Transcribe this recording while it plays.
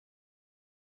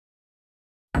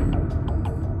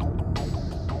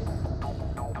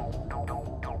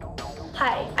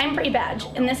Hi, I'm Bree Badge,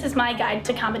 and this is my guide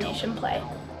to combination play.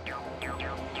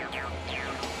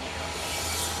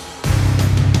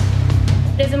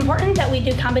 It is important that we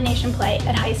do combination play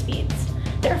at high speeds.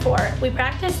 Therefore, we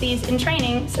practice these in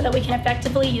training so that we can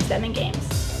effectively use them in games.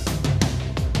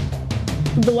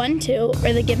 The 1-2,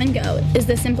 or the give and go, is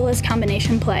the simplest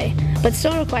combination play, but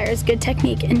still requires good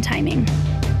technique and timing.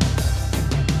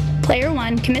 Player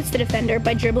 1 commits the defender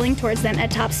by dribbling towards them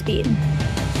at top speed.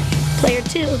 Player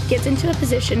 2 gets into a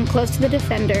position close to the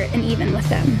defender and even with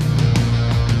them.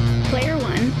 Player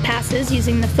 1 passes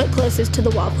using the foot closest to the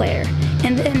wall player,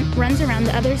 and then runs around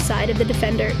the other side of the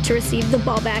defender to receive the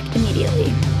ball back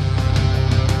immediately.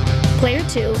 Player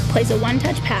 2 plays a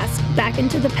one-touch pass back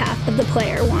into the path of the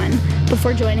player 1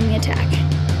 before joining the attack.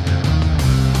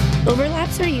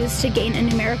 Overlaps are used to gain a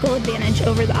numerical advantage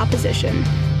over the opposition,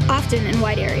 often in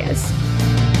wide areas.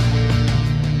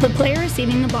 The player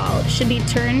receiving the ball should be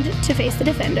turned to face the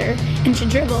defender and should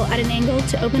dribble at an angle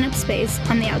to open up space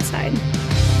on the outside.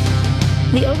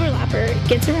 The overlapper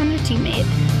gets around their teammate,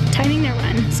 timing their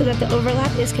run so that the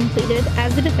overlap is completed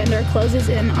as the defender closes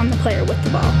in on the player with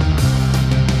the ball.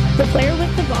 The player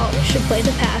with the ball should play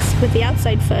the pass with the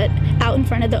outside foot out in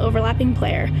front of the overlapping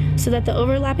player so that the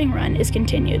overlapping run is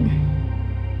continued.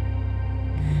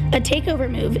 A takeover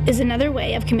move is another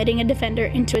way of committing a defender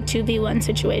into a 2v1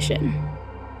 situation.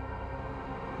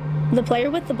 The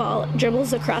player with the ball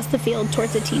dribbles across the field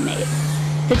towards a teammate.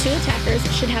 The two attackers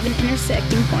should have an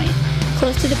intersecting point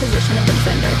close to the position of the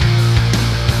defender.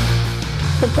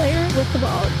 The player with the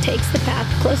ball takes the path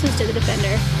closest to the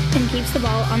defender and keeps the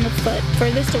ball on the foot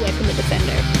furthest away from the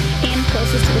defender and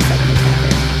closest to the second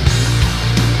attacker.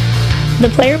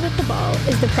 The player with the ball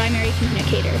is the primary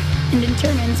communicator and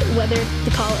determines whether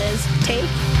the call is take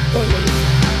or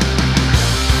leave.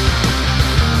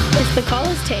 If the call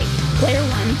is take, player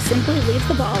 1 simply leaves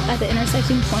the ball at the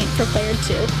intersecting point for player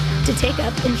 2 to take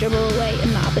up and dribble away in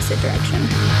the opposite direction.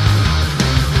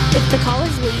 If the call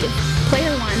is leave,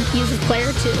 player 1 uses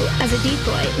player 2 as a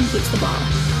decoy and keeps the ball,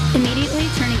 immediately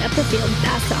turning up the field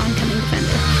past the oncoming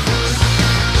defender.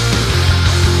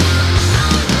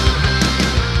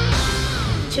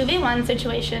 2v1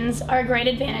 situations are a great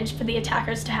advantage for the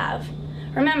attackers to have.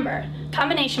 Remember,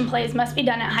 combination plays must be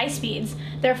done at high speeds,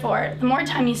 therefore, the more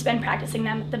time you spend practicing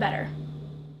them, the better.